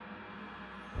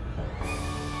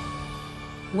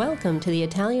Welcome to the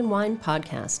Italian Wine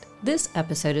Podcast. This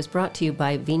episode is brought to you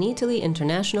by Vinitaly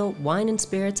International Wine and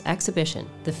Spirits Exhibition.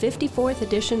 The 54th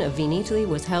edition of Vinitaly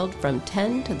was held from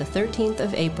 10 to the 13th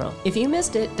of April. If you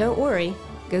missed it, don't worry.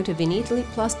 Go to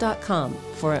vinitalyplus.com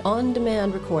for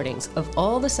on-demand recordings of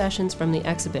all the sessions from the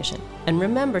exhibition. And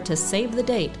remember to save the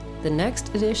date. The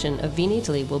next edition of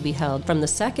Vinitaly will be held from the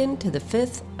 2nd to the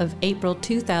 5th of April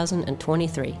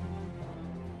 2023.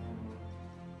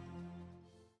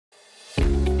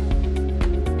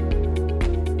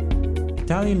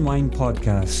 Italian Wine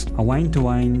Podcast, a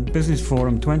Wine-to-Wine Business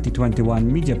Forum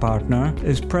 2021 media partner,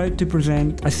 is proud to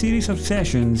present a series of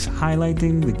sessions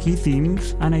highlighting the key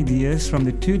themes and ideas from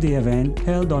the two-day event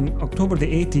held on October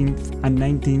the 18th and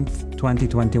 19th,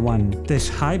 2021. This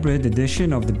hybrid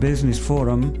edition of the Business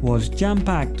Forum was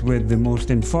jam-packed with the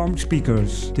most informed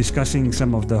speakers discussing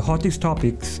some of the hottest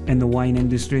topics in the wine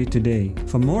industry today.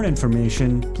 For more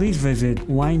information, please visit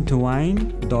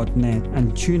winetowine.net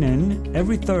and tune in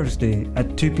every Thursday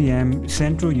at 2 p.m.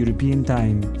 Central European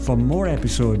Time for more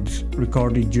episodes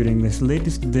recorded during this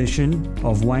latest edition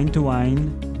of Wine to Wine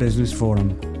Business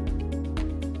Forum.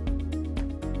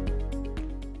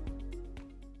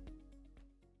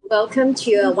 Welcome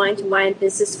to Wine to Wine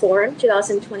Business Forum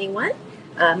 2021.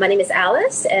 My name is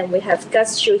Alice, and we have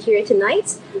Gus Shu here today.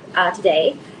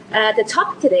 The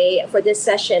topic today for this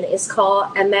session is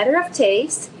called A Matter of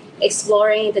Taste,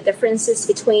 exploring the differences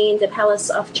between the palates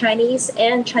of Chinese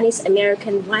and Chinese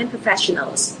American wine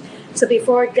professionals. So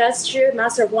before Gus Shu,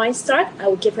 Master of Wine, start, I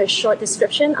will give a short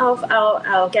description of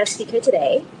our guest speaker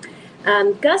today.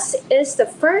 Gus is the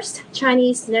first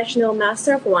Chinese national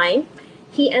Master of Wine.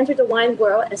 He entered the wine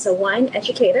world as a wine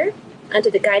educator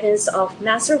under the guidance of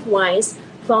Master of Wines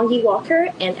Fong Yi Walker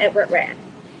and Edward Ran,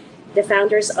 the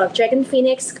founders of Dragon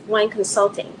Phoenix Wine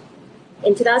Consulting.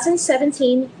 In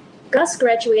 2017, Gus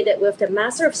graduated with the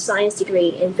Master of Science degree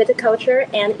in Viticulture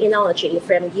and Enology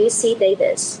from UC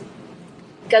Davis.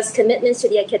 Gus' commitment to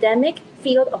the academic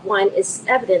field of wine is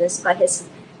evidenced by his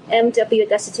MW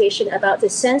dissertation about the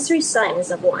sensory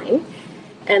science of wine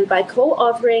and by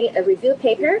co-authoring a review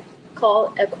paper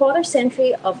called A Quarter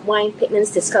Century of Wine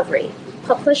Pigments Discovery,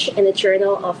 published in the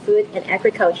Journal of Food and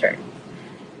Agriculture.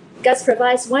 Gus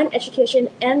provides wine education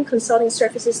and consulting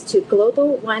services to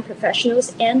global wine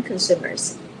professionals and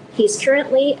consumers. He is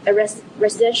currently a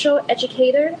residential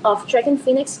educator of Dragon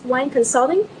Phoenix Wine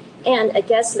Consulting and a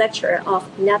guest lecturer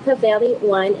of Napa Valley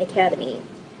Wine Academy.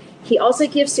 He also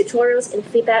gives tutorials and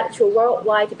feedback to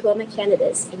worldwide diploma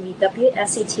candidates in the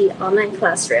WSET online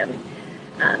classroom.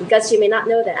 Gus, you may not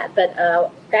know that, but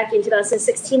back in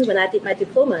 2016, when I did my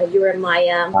diploma, you were my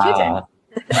tutor.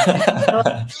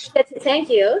 So, thank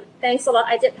you. Thanks a lot.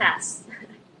 I did pass.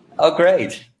 Oh,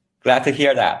 great. Glad to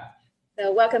hear that.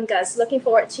 So welcome, Gus. Looking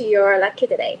forward to your lecture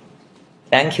today.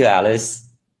 Thank you, Alice.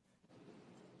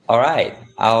 All right.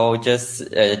 I'll just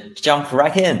jump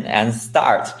right in and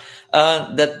start.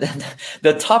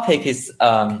 The topic is,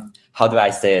 how do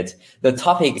I say it? The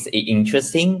topic is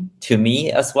interesting to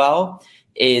me as well.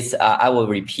 I will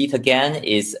repeat again,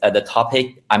 the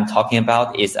topic I'm talking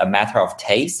about is a matter of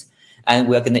taste. And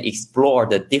we're going to explore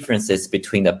the differences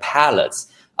between the palates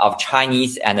of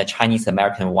Chinese and the Chinese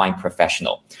American wine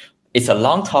professional. It's a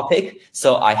long topic,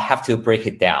 so I have to break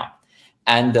it down.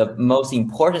 And the most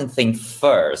important thing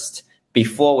first,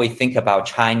 before we think about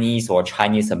Chinese or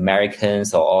Chinese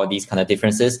Americans or all these kind of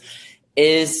differences,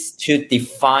 is to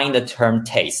define the term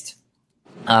taste.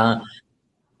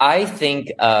 I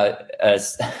think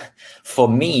for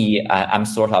me, I'm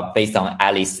sort of, based on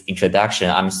Alice's introduction,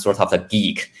 I'm sort of a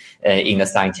geek in the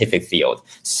scientific field.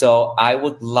 So I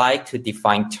would like to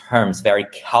define terms very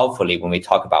carefully when we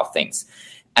talk about things.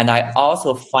 And I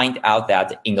also find out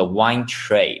that in the wine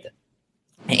trade,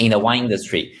 in the wine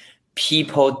industry,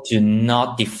 people do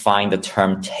not define the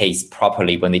term taste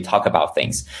properly when they talk about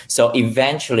things. So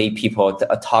eventually people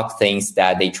talk things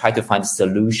that they try to find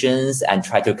solutions and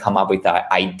try to come up with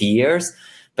ideas,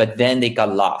 but then they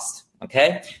got lost.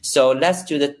 Okay. So let's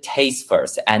do the taste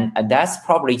first. And that's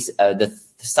probably the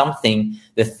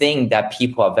thing that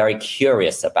people are very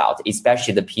curious about,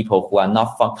 especially the people who are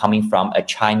not coming from a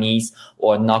Chinese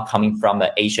or not coming from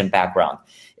an Asian background,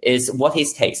 is what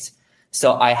is taste?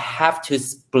 So I have to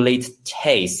split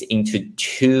taste into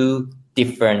two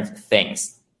different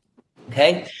things.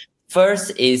 Okay.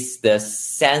 First is the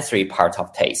sensory part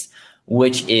of taste,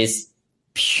 which is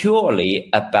purely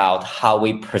about how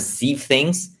we perceive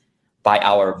things by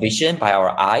our vision, by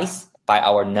our eyes, by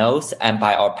our nose, and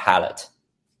by our palate.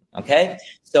 Okay.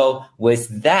 So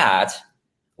with that,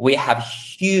 we have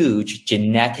huge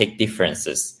genetic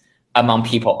differences among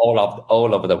people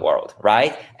all over the world,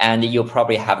 right? And you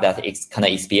probably have that kind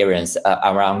of experience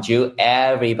around you.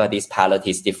 Everybody's palate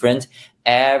is different.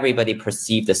 Everybody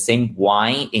perceives the same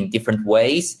wine in different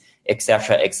ways,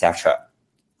 etc., etc.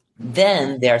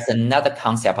 Then there's another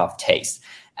concept of taste.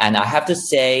 And I have to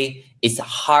say, it's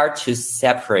hard to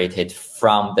separate it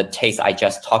from the taste I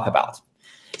just talked about.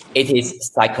 It is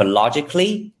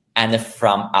psychologically and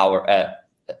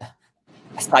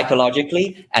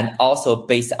psychologically and also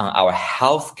based on our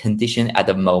health condition at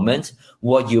the moment,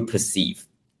 what you perceive.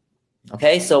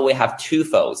 Okay, so we have two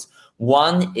folds.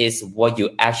 One is what you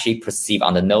actually perceive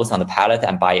on the nose, on the palate,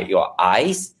 and by your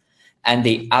eyes. And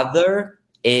the other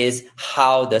is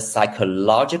how the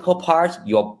psychological part,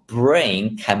 your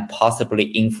brain, can possibly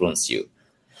influence you.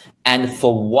 And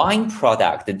for wine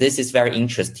product, this is very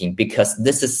interesting because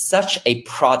this is such a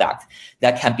product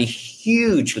that can be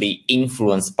hugely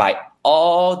influenced by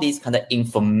all these kind of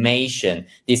information,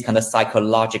 these kind of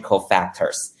psychological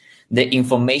factors, the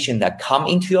information that come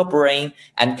into your brain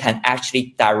and can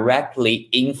actually directly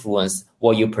influence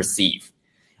what you perceive.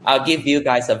 I'll give you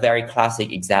guys a very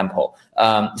classic example.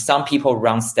 Some people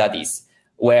run studies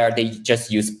where they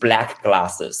just use black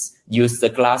glasses, use the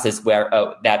glasses where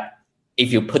that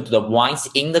if you put the wines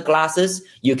in the glasses,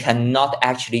 you cannot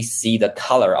actually see the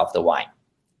color of the wine,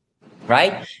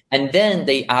 right? And then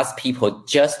they ask people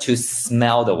just to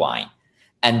smell the wine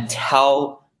and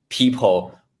tell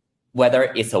people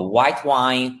whether it's a white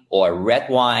wine or red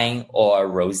wine or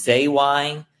rosé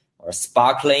wine or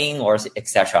sparkling or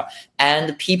etc.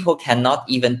 And people cannot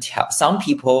even tell. Some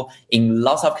people in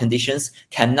lots of conditions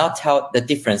cannot tell the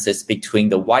differences between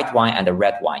the white wine and the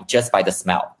red wine just by the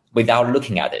smell without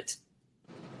looking at it.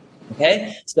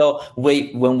 Okay, so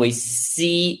when we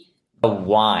see the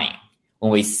wine,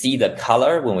 when we see the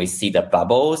color, when we see the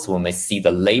bubbles, when we see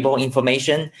the label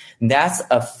information, that's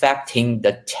affecting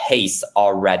the taste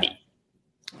already.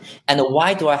 And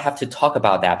why do I have to talk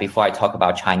about that before I talk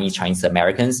about Chinese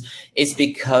Americans? It's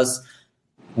because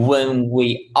when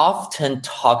we often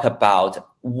talk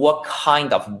about what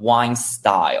kind of wine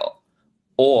style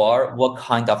or what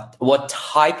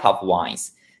type of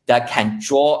wines that can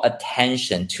draw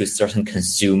attention to certain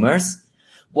consumers,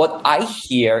 what I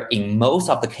hear in most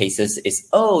of the cases is,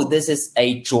 oh, this is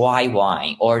a dry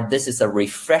wine, or this is a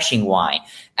refreshing wine,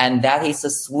 and that is a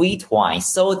sweet wine,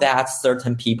 so that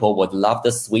certain people would love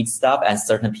the sweet stuff, and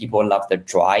certain people love the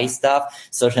dry stuff,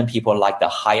 certain people like the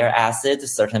higher acid,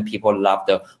 certain people love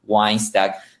the wines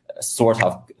that sort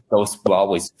of goes well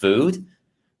with food.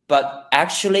 But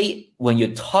actually, when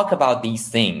you talk about these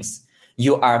things,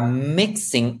 you are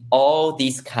mixing all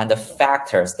these kind of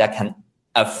factors that can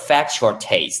affect your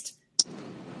taste.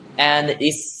 And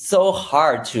it's so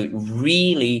hard to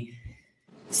really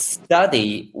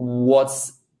study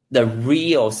what's the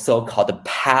real so-called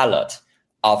palate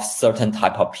of certain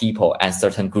type of people and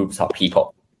certain groups of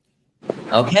people.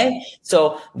 Okay,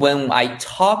 so when I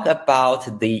talk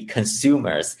about the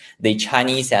consumers, the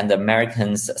Chinese and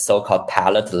Americans so-called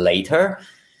palate later,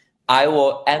 I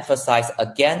will emphasize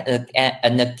again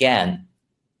and again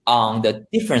on the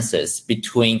differences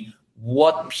between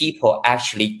what people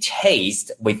actually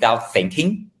taste without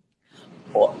thinking,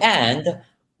 and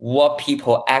what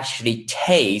people actually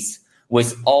taste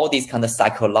with all these kind of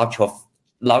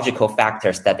psychological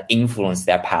factors that influence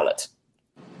their palate.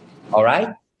 All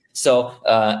right. So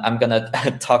I'm gonna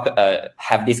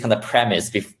have this kind of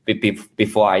premise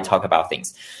before I talk about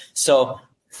things. So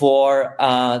for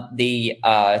the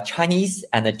Chinese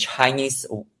and the Chinese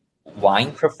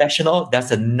wine professional, that's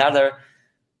another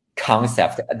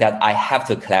concept that I have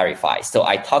to clarify. So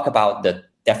I talk about the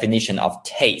definition of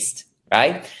taste,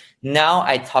 right? Now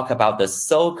I talk about the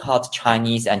so-called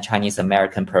Chinese and Chinese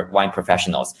American wine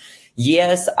professionals.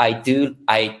 Yes, I did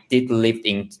live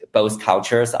in both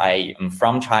cultures. I am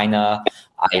from China.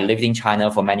 I lived in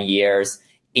China for many years.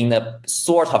 In the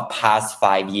sort of past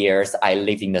 5 years, I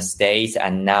lived in the States,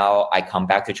 and now I come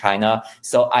back to China.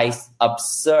 So I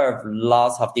observe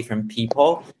lots of different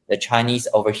people, the Chinese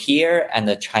over here and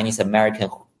the Chinese American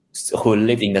who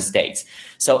live in the States.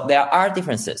 So there are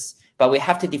differences, but we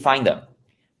have to define them.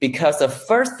 Because the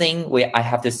first thing I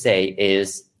have to say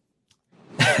is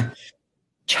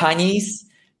Chinese,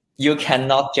 you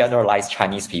cannot generalize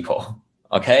Chinese people,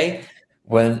 okay?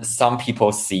 When some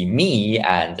people see me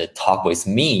and talk with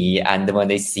me, and when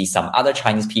they see some other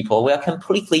Chinese people, we are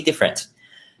completely different.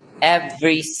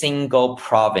 Every single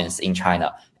province in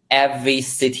China, every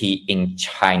city in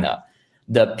China,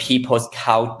 the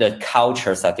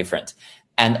cultures are different.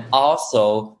 And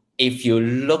also, if you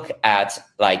look at,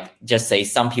 like, just say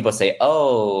some people say,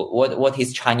 oh, what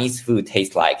is Chinese food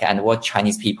taste like, and what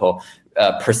Chinese people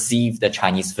perceive the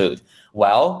Chinese food?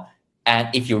 Well, and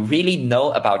if you really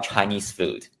know about Chinese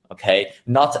food, okay,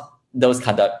 not those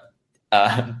kind of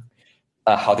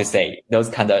those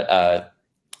kind of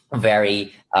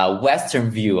very Western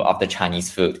view of the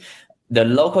Chinese food. The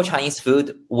local Chinese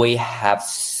food, we have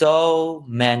so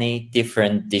many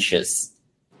different dishes.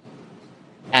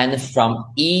 And from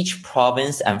each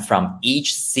province and from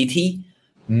each city,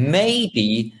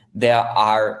 maybe there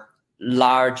are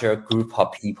larger group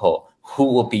of people who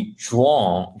will be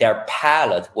drawn, their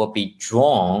palate will be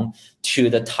drawn to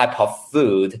the type of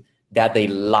food that they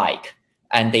like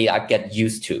and they get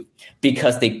used to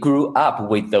because they grew up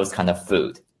with those kind of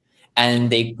food. And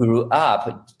they grew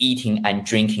up eating and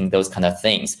drinking those kind of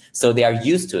things. So they are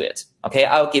used to it. Okay,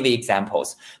 I'll give you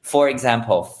examples. For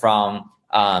example, from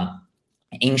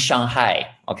in Shanghai,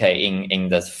 okay, in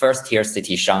the first tier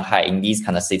city, Shanghai, in these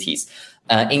kind of cities,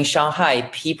 in Shanghai,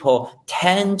 people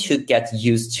tend to get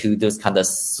used to those kind of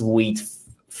sweet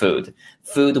food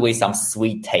with some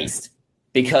sweet taste,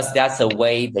 because that's the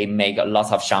way they make a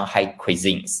lot of Shanghai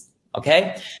cuisines.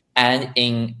 Okay. And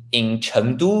in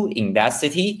Chengdu, in that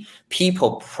city,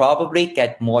 people probably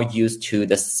get more used to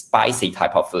the spicy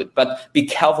type of food. But be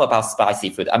careful about spicy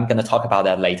food. I'm going to talk about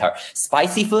that later.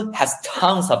 Spicy food has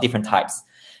tons of different types.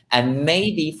 And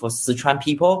maybe for Sichuan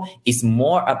people, it's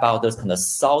more about those kind of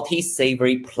salty,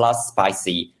 savory, plus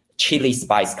spicy, chili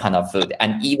spice kind of food.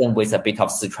 And even with a bit of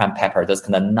Sichuan pepper, those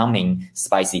kind of numbing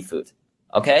spicy food.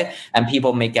 Okay? And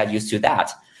people may get used to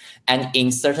that. And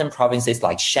in certain provinces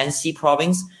like Shanxi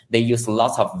province, they use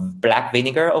lots of black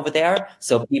vinegar over there.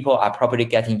 So people are probably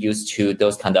getting used to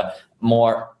those kind of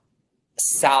more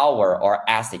sour or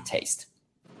acid taste.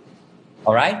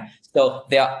 All right. So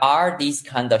there are these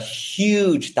kind of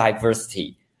huge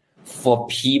diversity for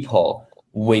people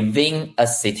within a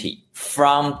city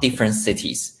from different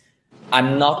cities.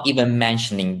 I'm not even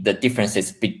mentioning the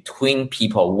differences between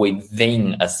people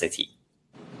within a city.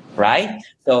 Right?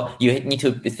 So you need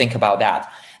to think about that.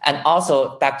 And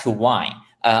also back to wine.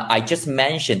 I just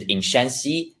mentioned in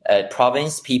Shanxi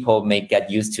province, people may get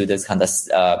used to this kind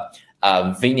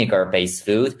of vinegar-based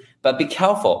food. But be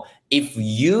careful. If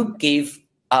you give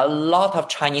a lot of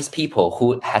Chinese people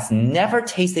who has never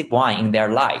tasted wine in their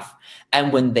life,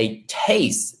 and when they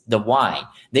taste the wine,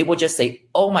 they will just say,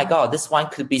 oh my God, this wine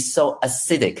could be so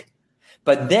acidic.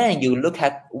 But then you look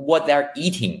at what they're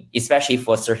eating, especially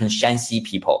for certain Shanxi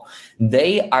people.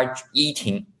 They are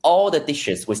eating all the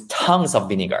dishes with tons of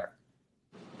vinegar.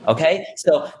 Okay?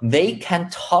 So they can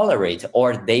tolerate,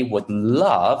 or they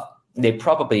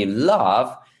probably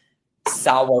love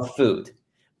sour food.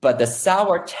 But the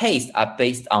sour tastes are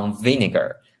based on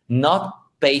vinegar, not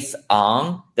based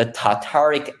on the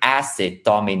tartaric acid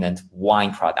dominant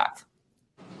wine product.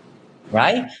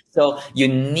 Right? So you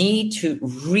need to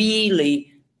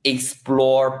really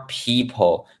explore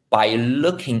people by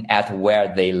looking at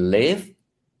where they live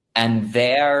and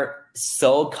their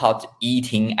so-called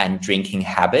eating and drinking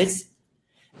habits,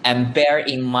 and bear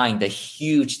in mind the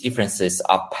huge differences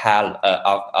of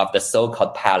the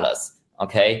so-called palates,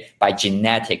 okay, by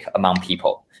genetic among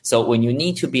people. So when you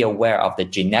need to be aware of the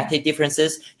genetic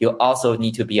differences, you also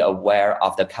need to be aware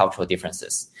of the cultural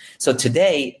differences. So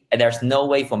today, there's no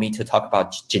way for me to talk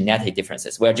about genetic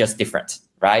differences. We're just different,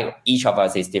 right? Each of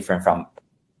us is different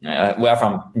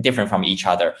different from each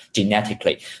other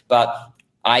genetically. But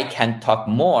I can talk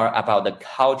more about the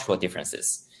cultural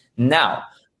differences. Now,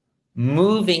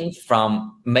 moving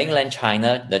from mainland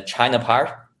China, the China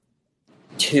part,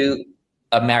 to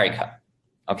America,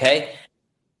 okay?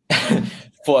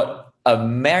 For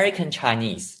American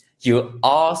Chinese, you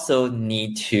also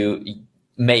need to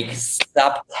make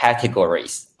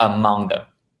subcategories among them.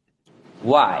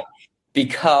 Why?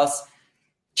 Because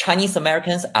Chinese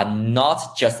Americans are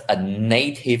not just a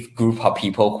native group of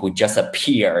people who just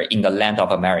appear in the land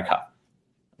of America.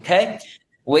 Okay?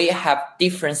 We have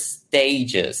different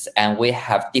stages and we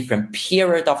have different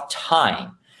period of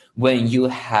time when you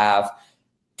have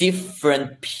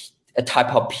different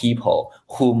type of people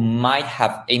who might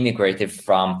have immigrated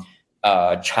from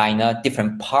China,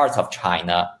 different parts of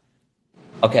China,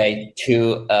 okay,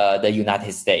 to the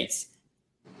United States.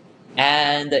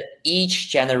 And each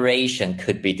generation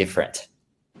could be different,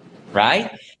 right?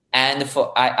 And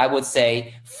I would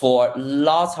say for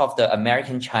lots of the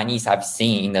American Chinese I've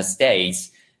seen in the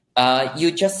States,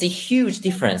 you just see huge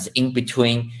difference in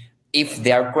between if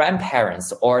their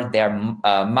grandparents or their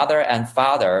mother and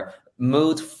father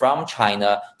moved from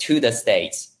China to the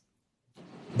States.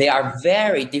 They are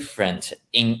very different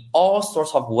in all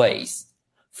sorts of ways.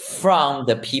 from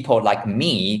the people like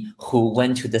me who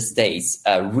went to the States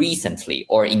recently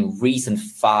or in recent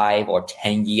 5 or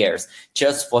 10 years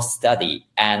just for study,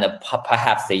 and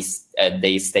perhaps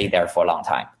they stay there for a long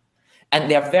time.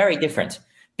 And they're very different,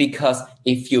 because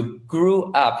if you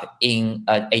grew up in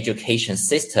an education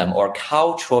system or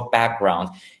cultural background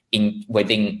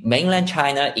within mainland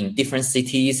China, in different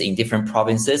cities, in different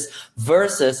provinces,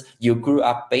 versus you grew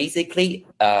up basically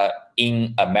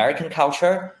in American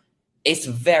culture, it's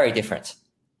very different.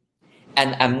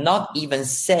 And I'm not even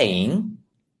saying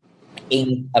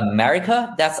in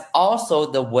America, that's also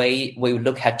the way we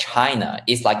look at China.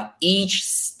 It's like each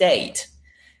state,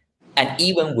 and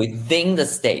even within the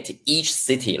state, each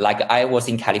city, like I was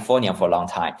in California for a long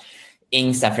time,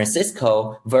 in San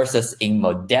Francisco versus in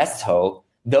Modesto,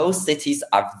 those cities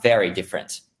are very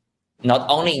different. Not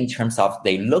only in terms of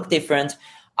they look different,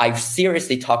 I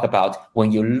seriously talk about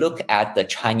when you look at the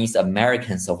Chinese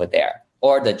Americans over there,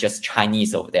 or the just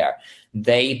Chinese over there,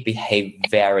 they behave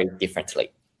very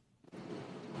differently.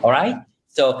 All right?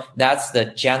 So that's the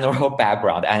general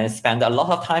background. And I spend a lot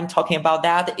of time talking about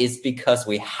that is because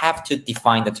we have to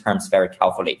define the terms very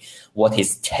carefully. What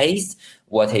is taste?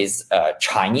 What is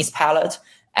Chinese palate?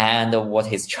 And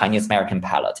what is Chinese American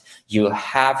palate? You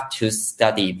have to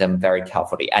study them very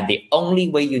carefully. And the only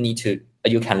way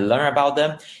you can learn about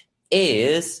them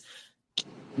is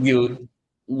you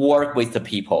work with the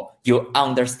people, you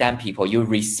understand people, you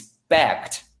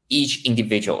respect each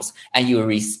individuals, and you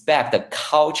respect the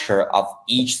culture of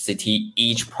each city,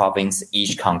 each province,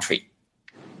 each country.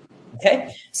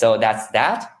 Okay, so that's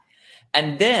that.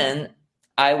 And then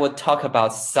I would talk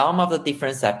about some of the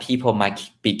difference that people might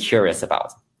be curious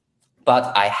about.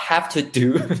 But I have to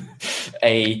do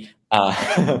I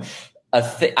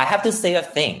have to say a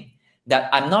thing that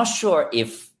I'm not sure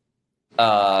if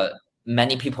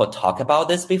many people talk about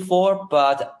this before,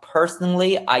 but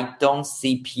personally, I don't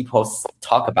see people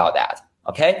talk about that.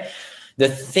 Okay, the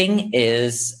thing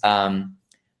is,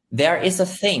 there is a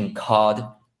thing called,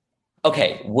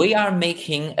 okay, we are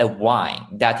making a wine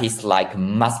that is like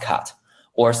Muscat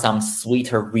or some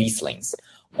sweeter Rieslings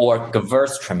or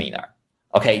Gewürztraminer.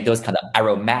 Okay, those kind of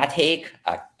aromatic,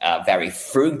 very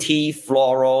fruity,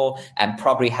 floral, and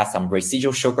probably has some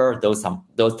residual sugar. Those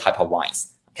type of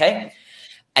wines. Okay,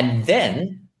 and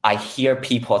then I hear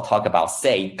people talk about,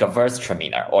 say,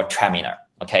 Gewürztraminer or Traminer.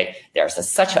 Okay, there's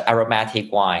such an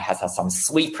aromatic wine, has some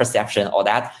sweet perception, all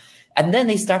that. And then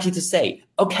they started to say,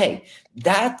 okay,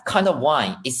 that kind of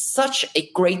wine is such a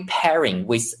great pairing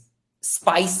with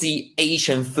spicy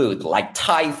Asian food like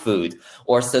Thai food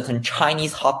or certain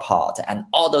Chinese hot pot and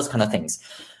all those kind of things.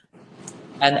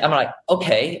 And I'm like,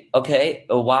 okay,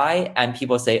 why? And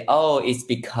people say, oh, it's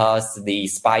because the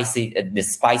spicy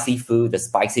food, the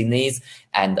spiciness,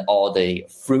 and all the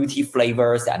fruity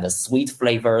flavors and the sweet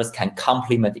flavors can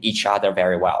complement each other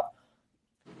very well.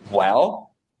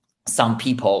 Well, some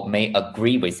people may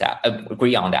agree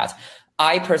on that.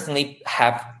 I personally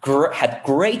have had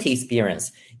great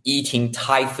experience eating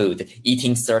Thai food,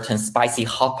 eating certain spicy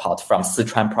hot pot from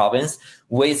Sichuan province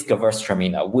with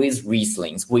Gewürztraminer, with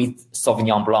Rieslings, with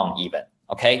Sauvignon Blanc even,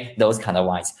 okay? Those kind of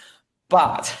wines.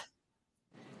 But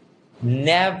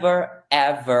never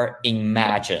ever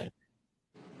imagine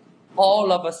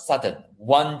all of a sudden,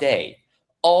 one day,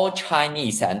 all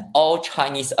Chinese and all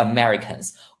Chinese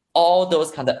Americans, all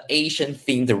those kind of Asian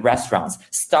themed restaurants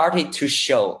started to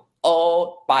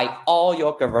buy all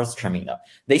your Gewürztraminer.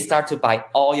 They start to buy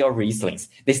all your Rieslings.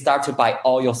 They start to buy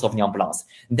all your Sauvignon Blancs.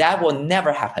 That will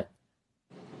never happen.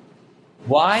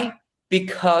 Why?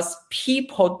 Because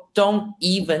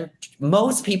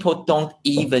most people don't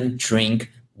even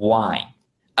drink wine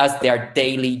as their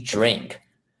daily drink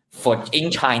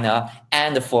in China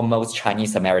and for most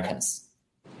Chinese Americans.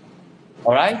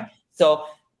 All right? So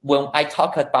when I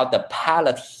talk about the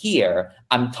palate here,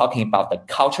 I'm talking about the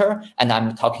culture and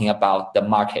I'm talking about the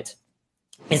market.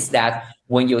 Is that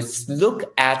when you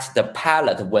look at the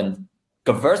palate, when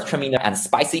Gewürztraminer and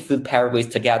spicy food pair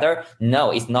with together, no,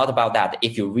 it's not about that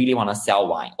if you really want to sell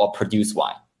wine or produce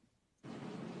wine.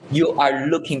 You are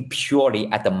looking purely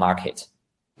at the market.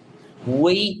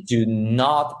 We do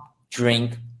not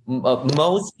drink,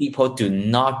 most people do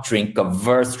not drink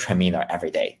Gewürztraminer every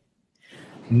day.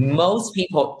 Most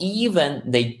people, even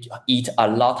they eat a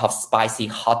lot of spicy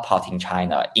hot pot in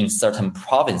China, in certain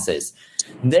provinces,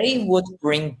 they would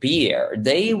bring beer,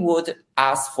 they would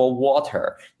ask for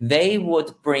water, they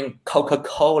would bring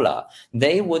Coca-Cola,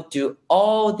 they would do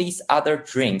all these other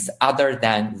drinks other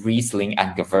than Riesling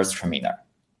and Gewürztraminer.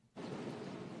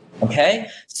 Okay?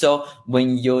 So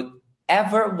when you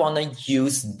ever want to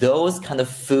use those kind of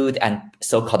food and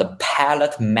so-called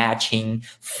palate matching,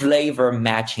 flavor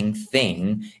matching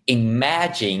thing,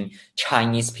 imagine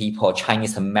Chinese people,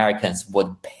 Chinese Americans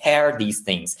would pair these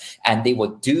things and they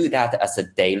would do that as a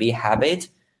daily habit.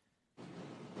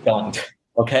 Don't.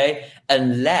 Okay,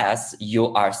 unless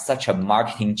you are such a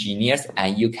marketing genius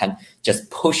and you can just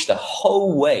push the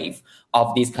whole wave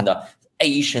of this kind of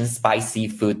Asian spicy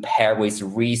food paired with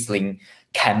Riesling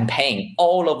campaign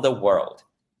all over the world.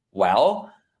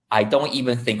 Well, I don't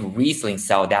even think Riesling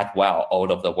sell that well all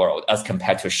over the world as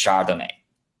compared to Chardonnay,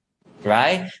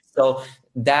 right? So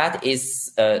that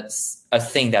is a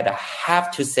thing that I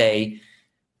have to say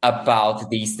about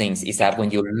these things is that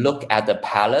when you look at the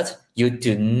palate, you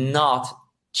do not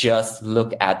just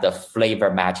look at the flavor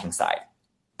matching side.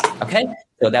 Okay,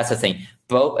 so that's the thing.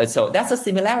 So that's a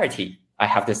similarity, I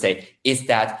have to say, is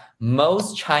that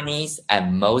most Chinese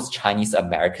and most Chinese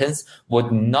Americans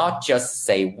would not just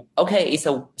say, okay, it's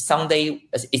a Sunday,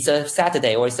 it's a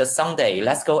Saturday or it's a Sunday,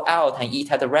 let's go out and eat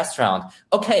at a restaurant.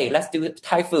 Okay, let's do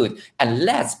Thai food and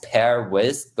let's pair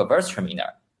with Gewürztraminer.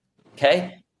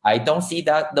 Okay, I don't see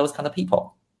those kind of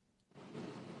people.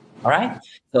 All right,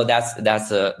 so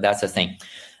that's a thing.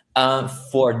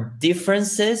 For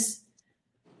differences,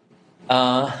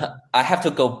 I have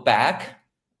to go back.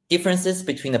 Differences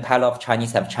between the palate of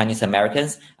Chinese and Chinese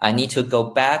Americans. I need to go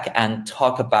back and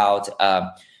talk about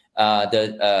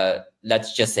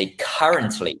let's just say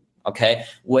currently. Okay,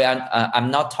 where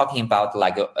I'm not talking about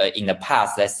like in the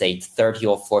past, let's say 30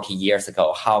 or 40 years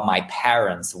ago, how my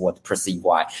parents would perceive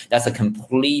wine. That's a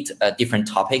complete different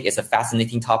topic. It's a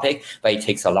fascinating topic, but it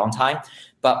takes a long time.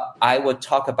 But I would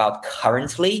talk about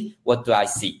currently, what do I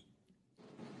see?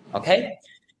 Okay,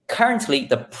 currently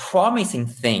the promising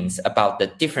things about the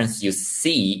difference you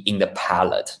see in the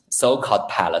palate, so-called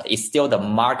palate, is still the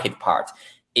market part,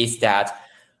 is that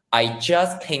I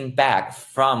just came back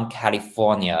from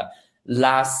California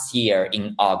last year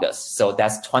in August. So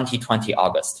that's 2020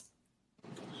 August.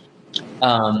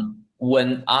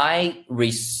 When I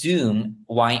resumed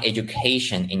wine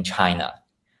education in China,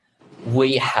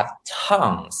 we have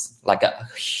tons, like a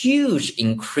huge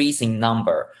increasing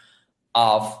number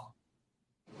of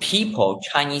people,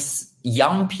 Chinese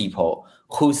young people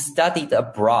who studied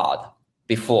abroad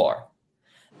before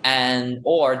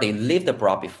or they lived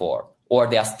abroad before, or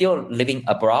they are still living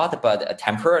abroad, but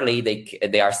temporarily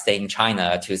they are staying in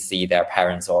China to see their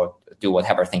parents or do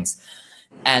whatever things.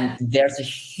 And there's a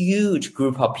huge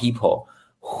group of people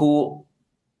who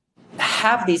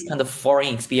have this kind of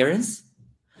foreign experience,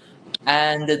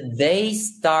 and they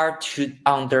start to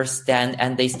understand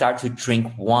and they start to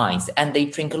drink wines, and they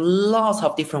drink lots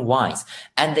of different wines,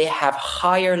 and they have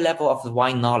higher level of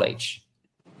wine knowledge.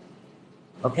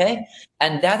 Okay,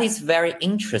 and that is very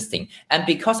interesting. And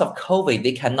because of COVID,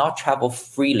 they cannot travel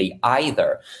freely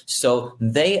either. So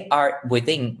they are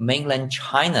within mainland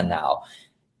China now,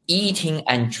 eating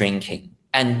and drinking.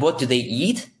 And what do they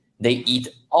eat? They eat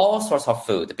all sorts of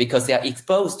food because they are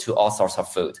exposed to all sorts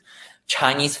of food.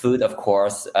 Chinese food, of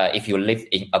course, if you live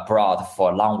abroad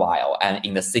for a long while and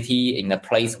in the city, in a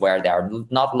place where there are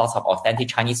not lots of authentic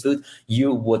Chinese food,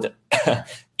 you would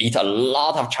eat a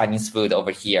lot of Chinese food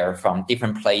over here from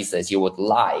different places you would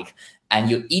like. And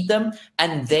you eat them,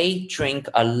 and they drink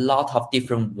a lot of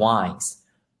different wines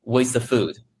with the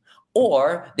food.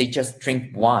 Or they just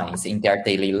drink wines in their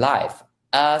daily life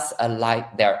as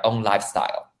their own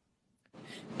lifestyle.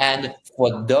 And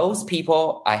for those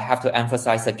people, I have to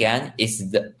emphasize again,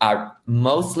 are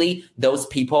mostly those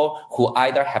people who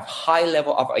either have high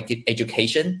level of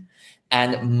education,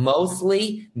 and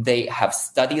mostly they have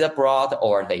studied abroad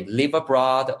or they live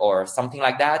abroad or something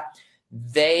like that.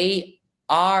 They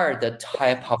are the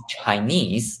type of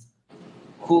Chinese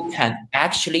who can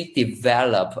actually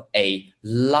develop a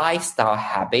lifestyle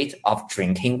habit of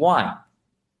drinking wine.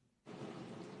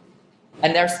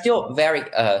 And there's still very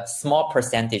small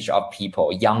percentage of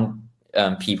people, young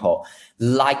people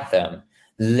like them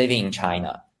living in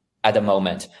China at the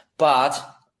moment, but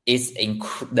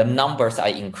the numbers are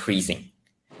increasing.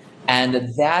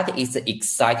 And that is the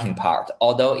exciting part,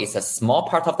 although it's a small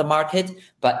part of the market,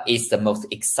 but it's the most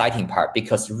exciting part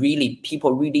because really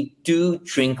people really do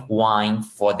drink wine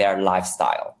for their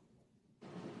lifestyle.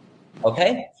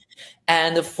 Okay?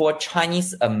 And for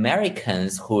Chinese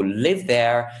Americans who live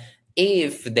there,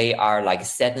 if they are like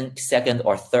second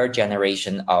or third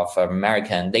generation of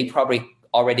American, they probably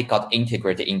already got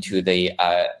integrated into the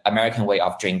American way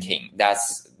of drinking.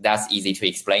 That's easy to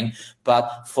explain.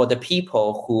 But for the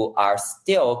people who are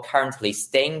still currently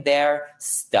staying there,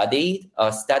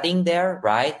 studying there,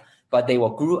 right? but they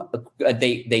grew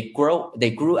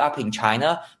up in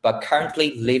China, but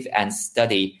currently live and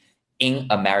study in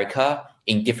America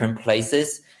in different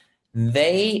places.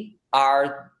 They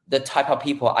are the type of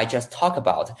people I just talked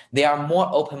about. They are more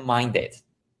open-minded.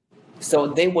 So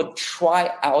they would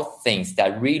try out things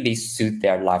that really suit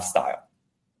their lifestyle.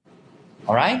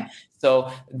 All right.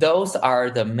 So those are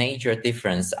the major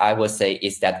difference, I would say,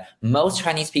 is that most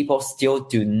Chinese people still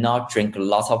do not drink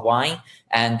lots of wine,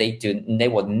 and they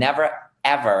would never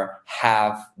ever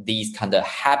have these kind of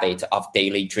habit of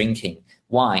daily drinking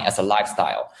wine as a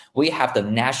lifestyle. We have the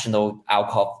national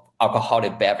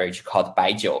alcoholic beverage called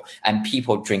baijiu, and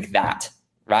people drink that,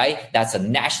 right? That's a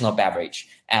national beverage,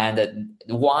 and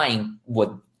wine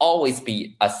would always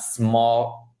be a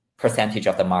small percentage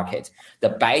of the market.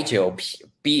 The baijiu,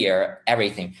 beer,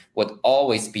 everything would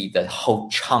always be the whole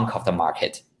chunk of the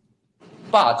market.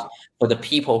 But for the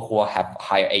people who have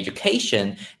higher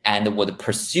education and would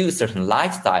pursue certain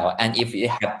lifestyle, and if they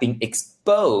have been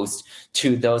exposed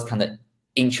to those kind of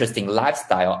interesting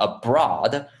lifestyle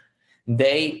abroad,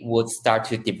 they would start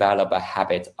to develop a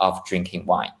habit of drinking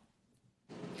wine.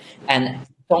 And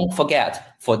don't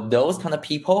forget, for those kind of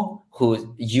people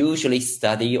who usually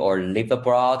study or live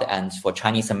abroad, and for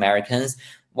Chinese Americans,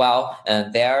 well,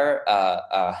 their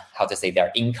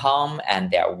their income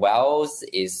and their wealth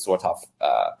is sort of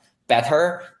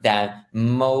better than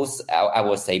most, I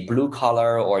would say, blue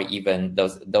collar, or even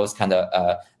those kind of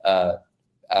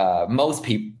most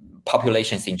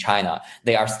populations in China.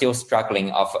 They are still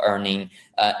struggling of earning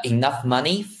enough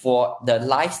money for the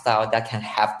lifestyle that can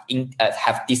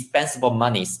have dispensable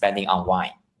money spending on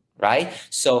wine, right?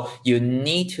 So you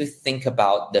need to think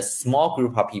about the small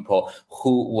group of people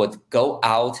who would go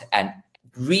out and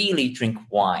really drink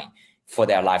wine for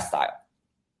their lifestyle.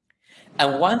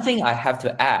 And one thing I have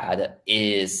to add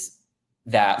is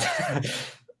that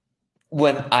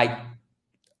when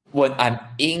I'm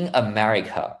in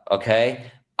America,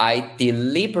 okay, I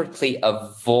deliberately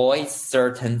avoid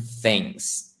certain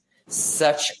things,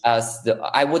 such as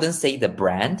I wouldn't say the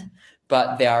brand,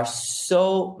 but there are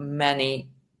so many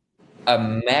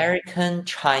American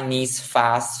Chinese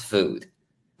fast food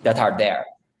that are there.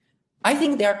 I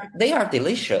think they are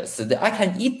delicious. I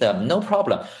can eat them, no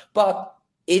problem. But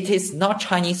it is not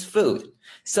Chinese food.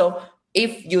 So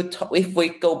if we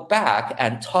go back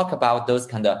and talk about those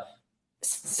kind of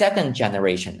second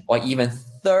generation or even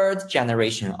third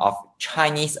generation of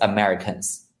Chinese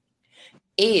Americans,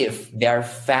 if their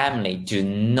family do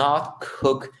not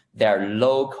cook their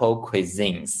local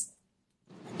cuisines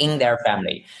in their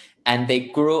family, and they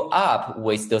grew up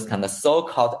with those kind of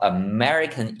so-called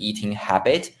American eating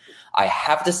habit, I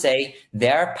have to say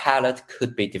their palate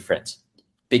could be different,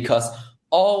 because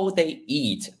all they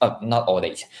eat, not all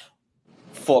they eat,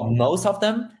 for most of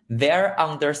them, their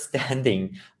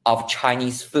understanding of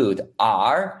Chinese food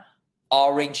are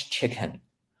orange chicken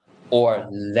or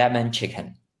lemon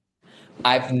chicken.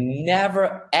 I've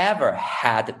never ever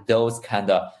had those kind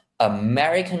of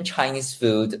American Chinese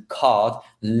food called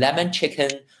lemon chicken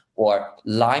or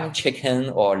lime chicken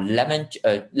or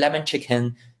lemon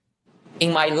chicken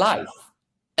in my life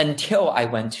until I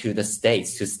went to the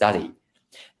States to study.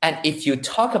 And if you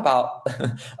talk about,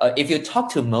 if you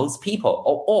talk to most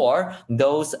people, or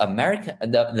those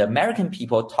the American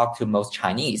people talk to most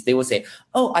Chinese, they will say,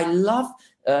 "Oh, I love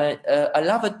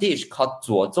a dish called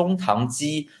左宗棠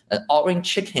鸡, orange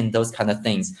chicken, those kind of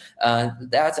things.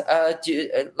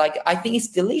 Like I think it's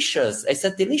delicious. It's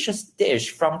a delicious dish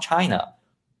from China,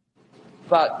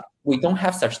 but we don't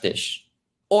have such dish."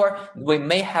 Or we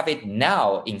may have it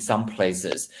now in some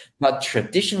places, but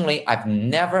traditionally, I've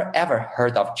never ever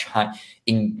heard of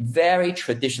in very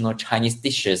traditional Chinese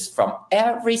dishes from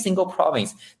every single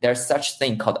province, there's such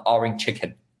thing called orange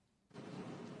chicken.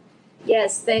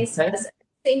 Yes, thanks. Okay.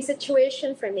 Same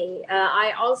situation for me.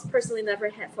 I also personally never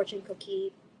had fortune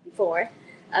cookie before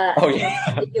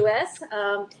in the U.S.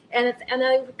 And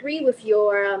I agree with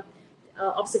your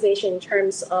observation in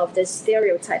terms of the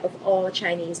stereotype of all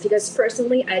Chinese, because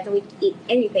personally I don't eat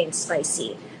anything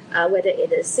spicy, whether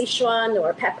it is Sichuan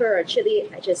or pepper or chili.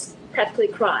 I just practically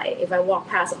cry if I walk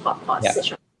past a hot pot. Yeah.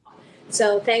 Sichuan.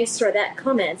 So thanks for that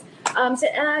comment. So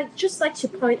I'd just like to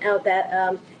point out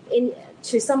that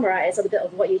to summarize a bit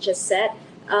of what you just said,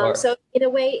 so in a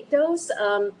way, those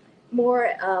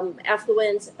more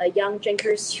affluent young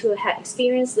drinkers who had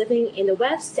experience living in the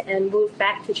West and moved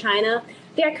back to China,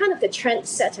 they are kind of the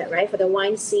trendsetter, right, for the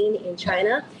wine scene in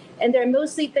China. And they're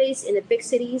mostly based in the big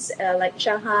cities like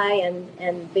Shanghai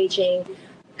and Beijing.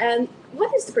 And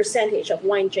what is the percentage of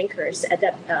wine drinkers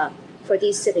for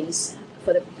these cities,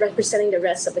 representing the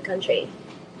rest of the country?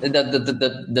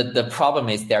 The problem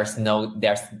is there's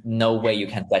no way you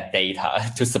can get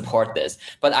data to support this.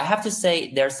 But I have to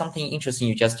say there's something interesting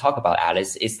you just talked about,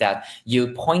 Alice, is that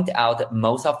you point out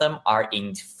most of them are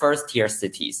in first tier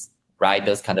cities, right?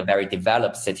 Those kind of very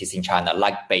developed cities in China,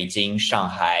 like Beijing,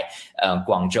 Shanghai,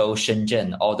 Guangzhou,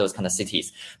 Shenzhen, all those kind of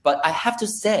cities. But I have to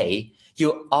say,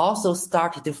 you also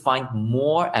started to find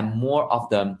more and more of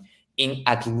them in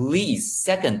at least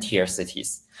second tier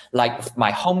cities. Like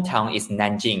my hometown is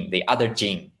Nanjing, the other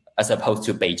Jing, as opposed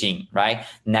to Beijing, right?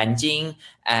 Nanjing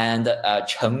and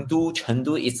Chengdu.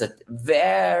 Chengdu is a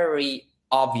very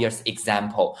obvious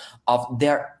example of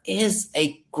there is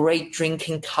a great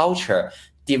drinking culture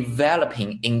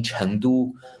developing in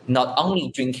Chengdu, not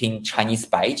only drinking Chinese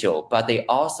baijiu, but they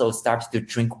also started to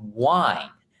drink wine,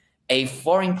 a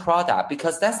foreign product,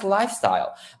 because that's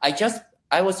lifestyle.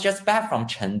 I was just back from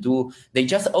Chengdu. They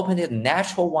just opened a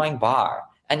natural wine bar.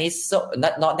 And it's so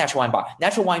not natural wine bar,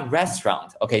 natural wine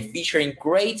restaurant, okay, featuring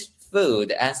great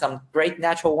food and some great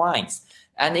natural wines.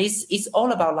 And it's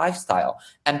all about lifestyle.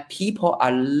 And people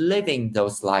are living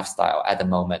those lifestyle at the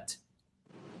moment.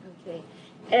 Okay.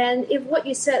 And if what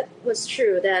you said was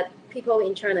true, that people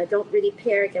in China don't really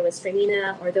pair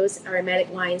gewürztraminer or those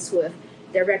aromatic wines with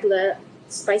their regular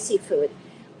spicy food,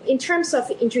 in terms of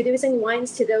introducing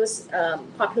wines to those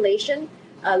population,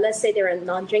 let's say they're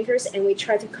non-drinkers and we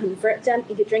try to convert them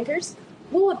into drinkers,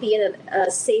 what would be a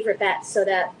safer bet so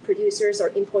that producers or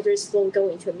importers won't go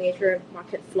into a major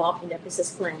market flop in their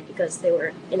business plan because they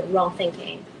were in the wrong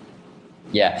thinking?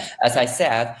 Yeah, as I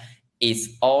said, it's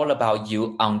all about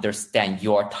you understand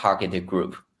your targeted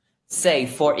group. Say,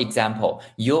 for example,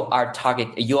 you are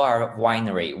a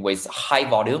winery with high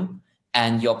volume,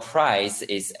 and your price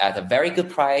is at a very good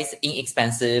price,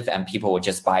 inexpensive, and people will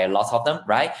just buy a lot of them,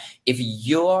 right? If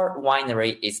your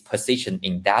winery is positioned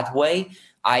in that way,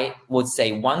 I would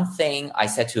say one thing I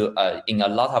said to in a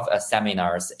lot of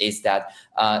seminars is that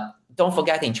don't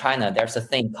forget in China, there's a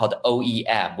thing called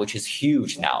OEM, which is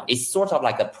huge now. It's sort of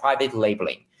like a private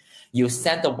labeling. You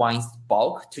send the wines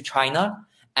bulk to China,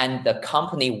 and the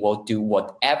company will do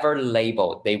whatever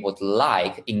label they would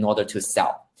like in order to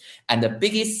sell. And the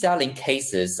biggest selling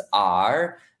cases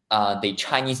are the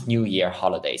Chinese New Year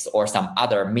holidays or some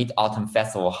other Mid-Autumn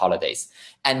Festival holidays.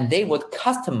 And they would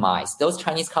customize, those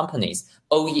Chinese companies,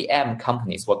 OEM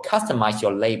companies, will customize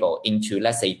your label into,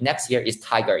 let's say, next year is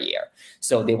Tiger Year.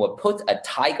 So they will put a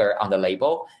tiger on the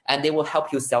label and they will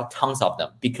help you sell tons of them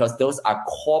because those are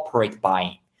corporate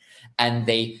buying. And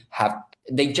they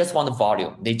just want the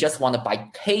volume. They just want to buy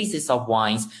cases of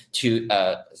wines to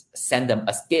send them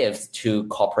as gifts to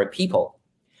corporate people.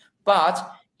 But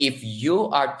if you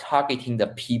are targeting the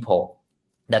people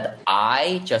that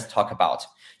I just talked about,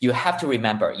 you have to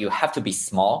remember, you have to be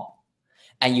small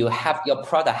and your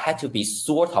product had to be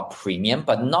sort of premium,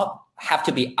 but not have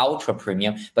to be ultra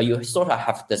premium, but you sort of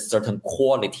have the certain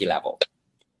quality level,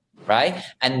 right?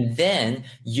 And then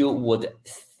you would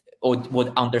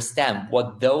understand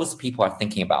what those people are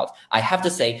thinking about. I have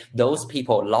to say, those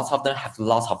people, lots of them have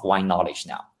lots of wine knowledge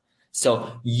now.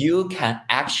 So you can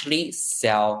actually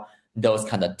sell those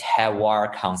kind of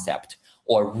terroir concept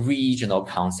or regional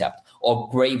concept or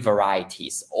great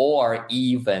varieties, or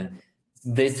even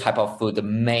this type of food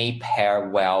may pair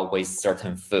well with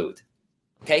certain food.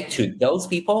 Okay, to those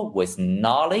people with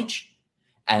knowledge,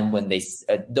 and when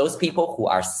those people who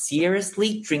are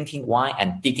seriously drinking wine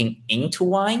and digging into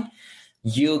wine,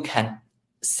 you can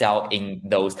sell in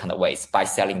those kind of ways by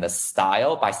selling the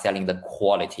style, by selling the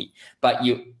quality. But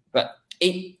you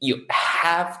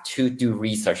have to do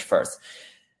research first.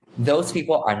 Those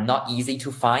people are not easy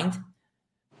to find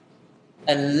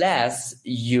unless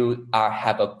you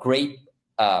have a great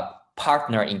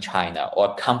partner in China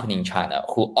or company in China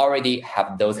who already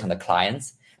have those kind of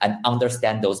clients and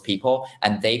understand those people,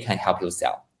 and they can help you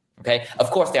sell. Okay. Of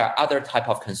course, there are other type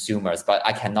of consumers, but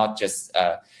I cannot just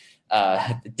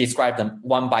describe them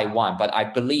one by one. But I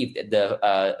believe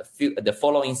the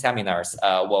following seminars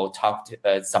will talk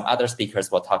to some other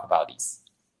speakers will talk about these.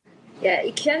 Yeah,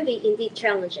 it can be indeed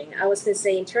challenging. I was going to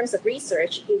say, in terms of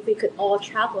research, if we could all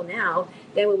travel now,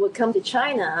 then we would come to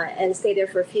China and stay there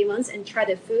for a few months and try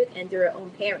the food and do our own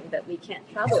pairing. But we can't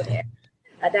travel there.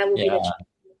 That would be the challenge.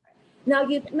 Now,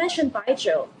 you mentioned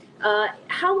baijiu.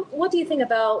 What do you think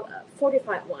about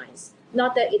fortified wines?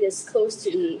 Not that it is close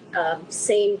to the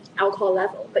same alcohol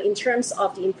level, but in terms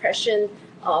of the impression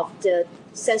of the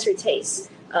sensory taste,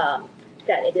 that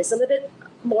it is a little bit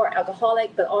more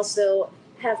alcoholic, but also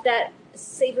have that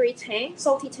savory tang,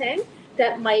 salty tang,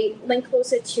 that might link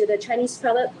closer to the Chinese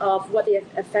palate of what they're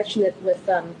affectionate with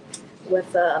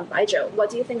baijiu. What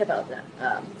do you think about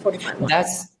that fortified wine?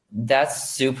 That's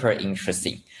super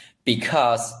interesting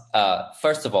because,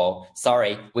 first of all,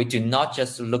 sorry, we do not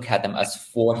just look at them as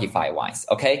fortified wines.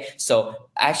 Okay. So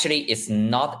actually it's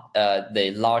not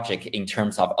the logic in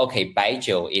terms of, okay,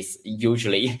 baijiu is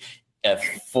usually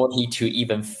 40 to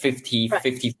even 50, right.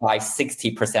 55,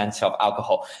 60% of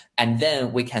alcohol. And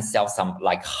then we can sell some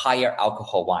like higher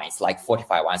alcohol wines, like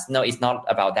fortified wines. No, it's not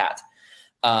about that.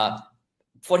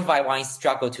 Fortified wines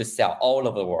struggle to sell all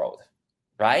over the world,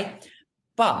 right?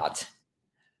 But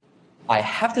I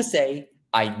have to say,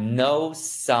 I know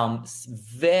some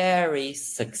very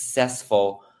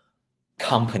successful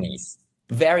companies,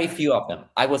 very few of them.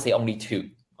 I would say only two,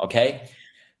 okay?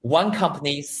 One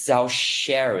company sells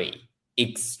sherry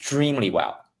extremely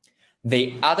well.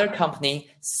 The other company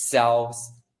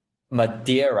sells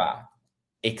Madeira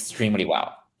extremely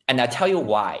well. And I tell you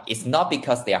why. It's not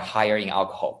because they are higher in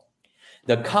alcohol.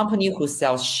 The company who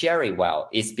sells sherry well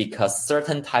is because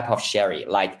certain type of sherry,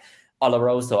 like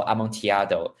Oloroso,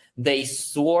 Amontillado, they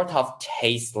sort of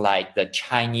taste like the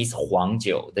Chinese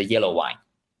Huangjiu, the yellow wine.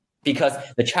 Because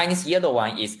the Chinese yellow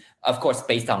wine is, of course,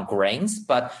 based on grains,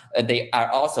 but they are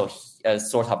also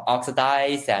sort of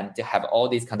oxidized and they have all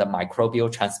these kind of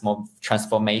microbial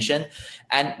transformation,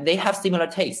 and they have similar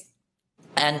taste.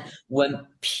 And when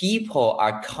people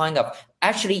are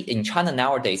actually in China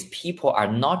nowadays, people are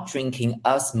not drinking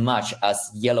as much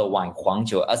as yellow wine,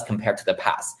 Huangjiu, as compared to the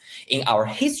past. In our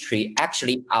history,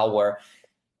 actually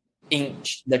in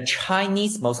the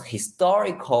Chinese most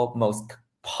historical, most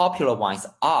popular wines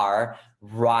are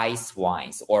rice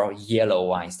wines or yellow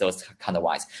wines, those kind of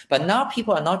wines. But now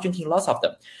people are not drinking lots of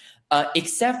them,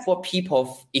 except for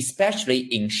people, especially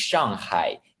in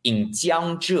Shanghai, in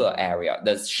Jiangzhe area,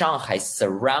 the Shanghai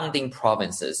surrounding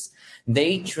provinces.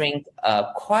 They drink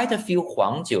quite a few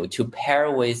Huangjiu to pair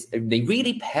with, they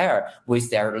really pair with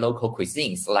their local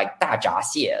cuisines, like Da Zha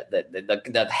Xie,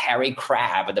 the hairy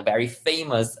crab, the very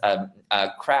famous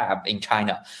crab in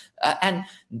China. And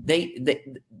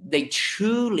they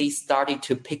truly started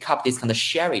to pick up this kind of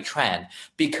sherry trend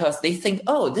because they think,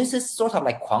 oh, this is sort of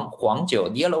like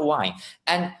Huangjiu, yellow wine.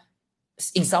 And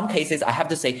in some cases, I have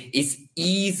to say, it's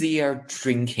easier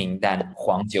drinking than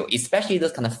Huangjiu, especially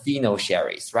those kind of pheno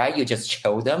sherries, right? You just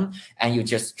chill them and you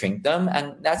just drink them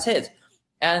and that's it.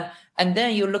 And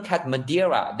then you look at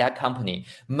Madeira, that company.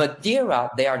 Madeira,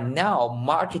 they are now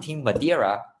marketing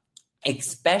Madeira,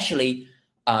 especially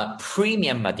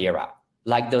premium Madeira,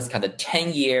 like those kind of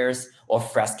 10 years or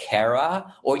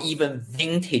Frasqueira or even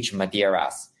vintage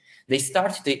Madeiras. They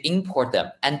started to import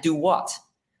them and do what?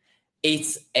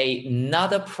 It's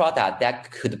another product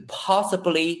that could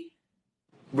possibly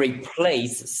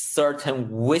replace certain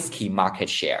whiskey market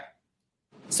share.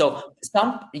 So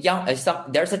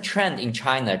there's a trend in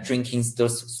China drinking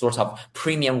those sorts of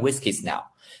premium whiskeys now.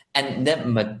 And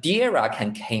then Madeira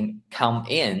can come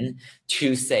in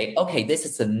to say, okay, this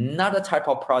is another type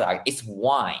of product. It's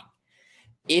wine.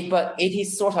 But it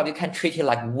is sort of, you can treat it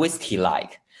like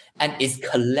whiskey-like. And it's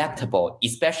collectible,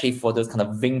 especially for those kind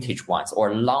of vintage ones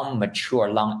or long mature,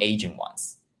 long aging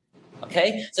ones.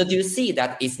 Okay, so do you see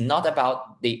that it's not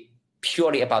about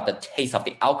purely about the taste of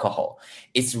the alcohol?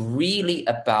 It's really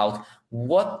about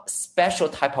what special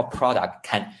type of product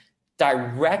can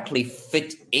directly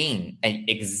fit in an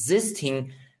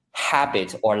existing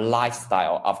habit or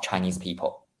lifestyle of Chinese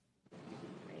people.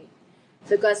 Right.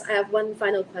 So, Gus, I have one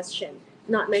final question.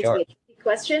 Not meant to be a tricky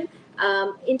question.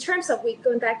 In terms of,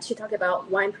 going back to talk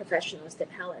about wine professionals, the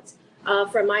palates,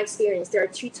 from my experience, there are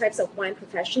two types of wine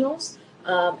professionals,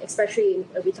 especially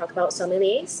if we talk about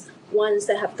sommeliers, ones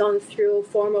that have gone through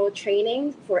formal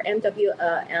training for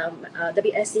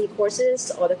WSE courses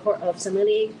or the Court of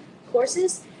Sommelier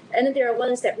courses. And then there are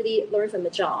ones that really learn from the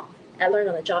job and learn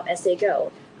on the job as they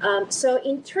go. So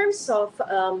in terms of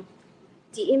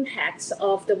the impacts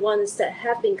of the ones that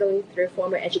have been going through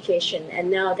formal education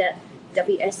and now that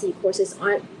WSE courses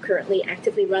aren't currently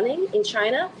actively running in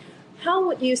China, how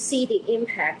would you see the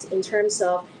impact in terms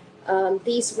of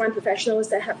these wine professionals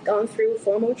that have gone through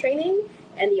formal training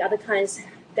and the other kinds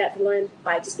that learn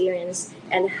by experience,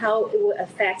 and how it would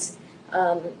affect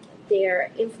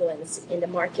their influence in the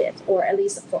market, or at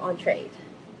least for on-trade?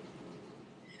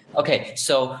 Okay,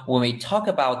 so when we talk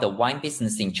about the wine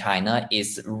business in China,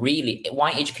 is really,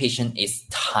 wine education is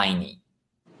tiny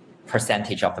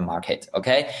percentage of the market,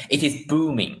 okay? It is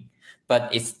booming, but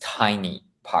it's tiny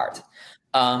part.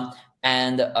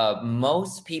 And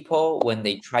most people, when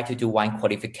they try to do wine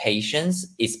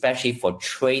qualifications, especially for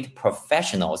trade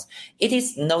professionals, it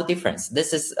is no difference.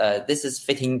 This is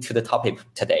fitting to the topic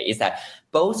today, is that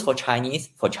both for Chinese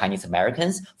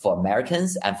Americans, for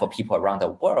Americans, and for people around the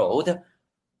world,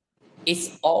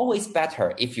 it's always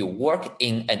better if you work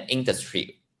in an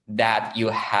industry that you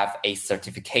have a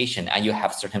certification and you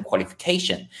have certain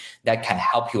qualification that can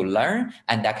help you learn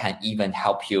and that can even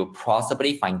help you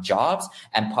possibly find jobs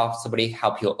and possibly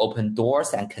help you open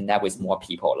doors and connect with more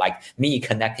people. Like me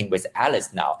connecting with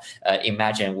Alice now.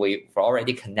 Imagine we've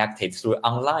already connected through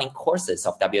online courses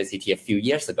of WSET a few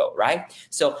years ago, right?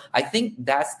 So I think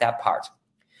that's that part.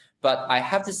 But I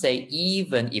have to say,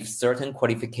 even if certain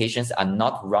qualifications are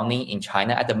not running in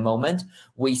China at the moment,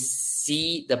 we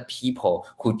see the people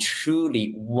who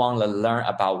truly want to learn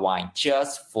about wine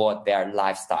just for their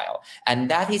lifestyle. And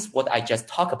that is what I just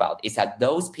talked about, is that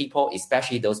those people,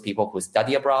 especially those people who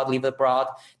study abroad, live abroad,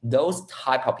 those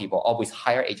type of people, always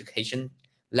higher education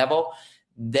level,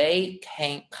 they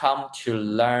can come to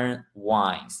learn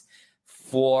wines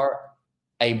for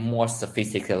a more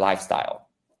sophisticated lifestyle,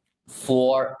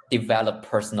 for develop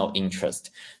personal interest,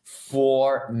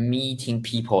 for meeting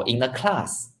people in the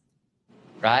class,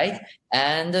 right?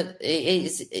 And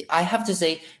I have to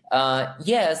say,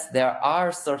 yes, there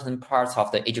are certain parts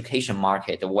of the education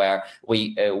market where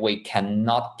we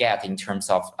cannot get in terms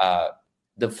of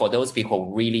for those people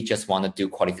who really just want to do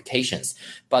qualifications.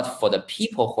 But for the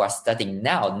people who are studying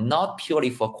now, not purely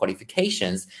for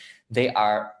qualifications,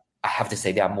 I have to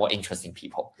say they are more interesting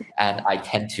people, and I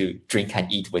tend to drink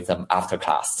and eat with them after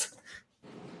class.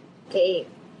 Okay,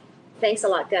 thanks a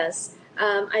lot, Gus.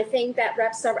 I think that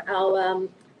wraps up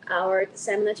our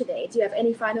seminar today. Do you have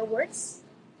any final words?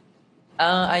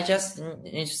 I just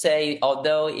need to say,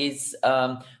 although it's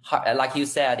hard, like you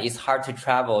said, it's hard to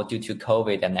travel due to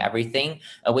COVID and everything,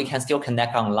 we can still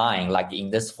connect online, like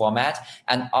in this format.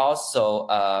 And also,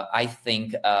 I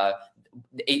think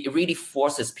it really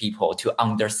forces people to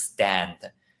understand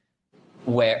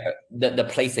where the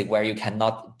places where you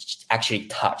cannot actually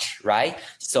touch, right?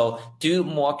 So do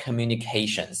more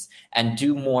communications and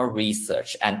do more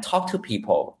research and talk to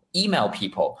people, email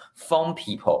people, phone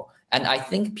people. And I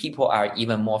think people are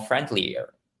even more friendly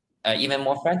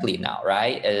now,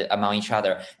 right? Among each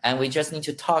other. And we just need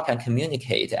to talk and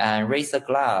communicate and raise a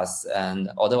glass. And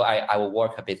although I will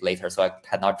work a bit later, so I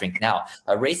cannot drink now,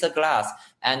 raise a glass.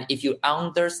 And if you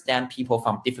understand people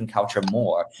from different culture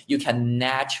more, you can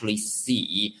naturally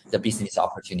see the business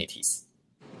opportunities.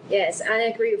 Yes, I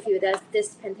agree with you that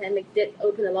this pandemic did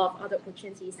open a lot of other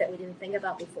opportunities that we didn't think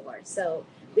about before. So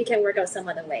we can work out some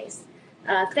other ways.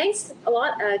 Thanks a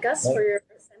lot, Gus, for your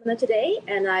seminar today,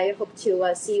 and I hope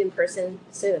to see you in person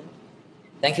soon.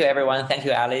 Thank you, everyone. Thank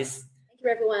you, Alice. Thank you,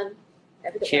 everyone.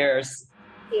 Cheers.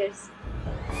 Cheers.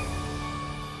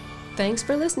 Thanks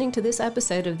for listening to this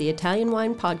episode of the Italian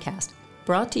Wine Podcast,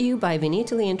 brought to you by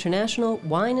Vinitaly International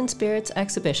Wine and Spirits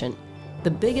Exhibition, the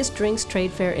biggest drinks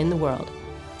trade fair in the world.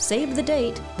 Save the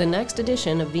date. The next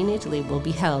edition of Vinitaly will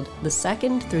be held the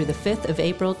 2nd through the 5th of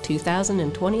April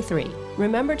 2023.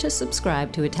 Remember to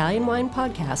subscribe to Italian Wine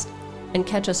Podcast and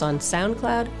catch us on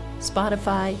SoundCloud,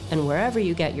 Spotify, and wherever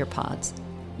you get your pods.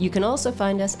 You can also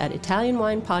find us at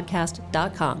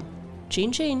ItalianWinePodcast.com.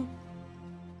 Chin chin!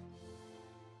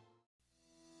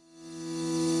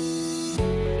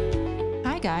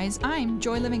 Hi guys, I'm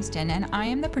Joy Livingston and I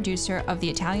am the producer of the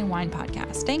Italian Wine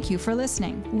Podcast. Thank you for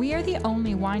listening. We are the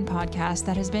only wine podcast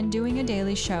that has been doing a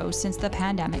daily show since the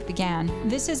pandemic began.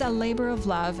 This is a labor of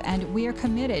love and we are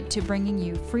committed to bringing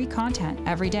you free content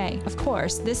every day. Of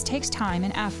course, this takes time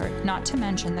and effort, not to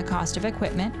mention the cost of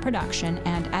equipment, production,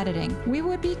 and editing. We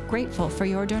would be grateful for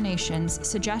your donations,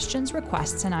 suggestions,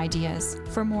 requests, and ideas.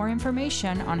 For more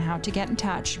information on how to get in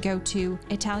touch, go to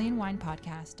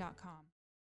ItalianWinePodcast.com.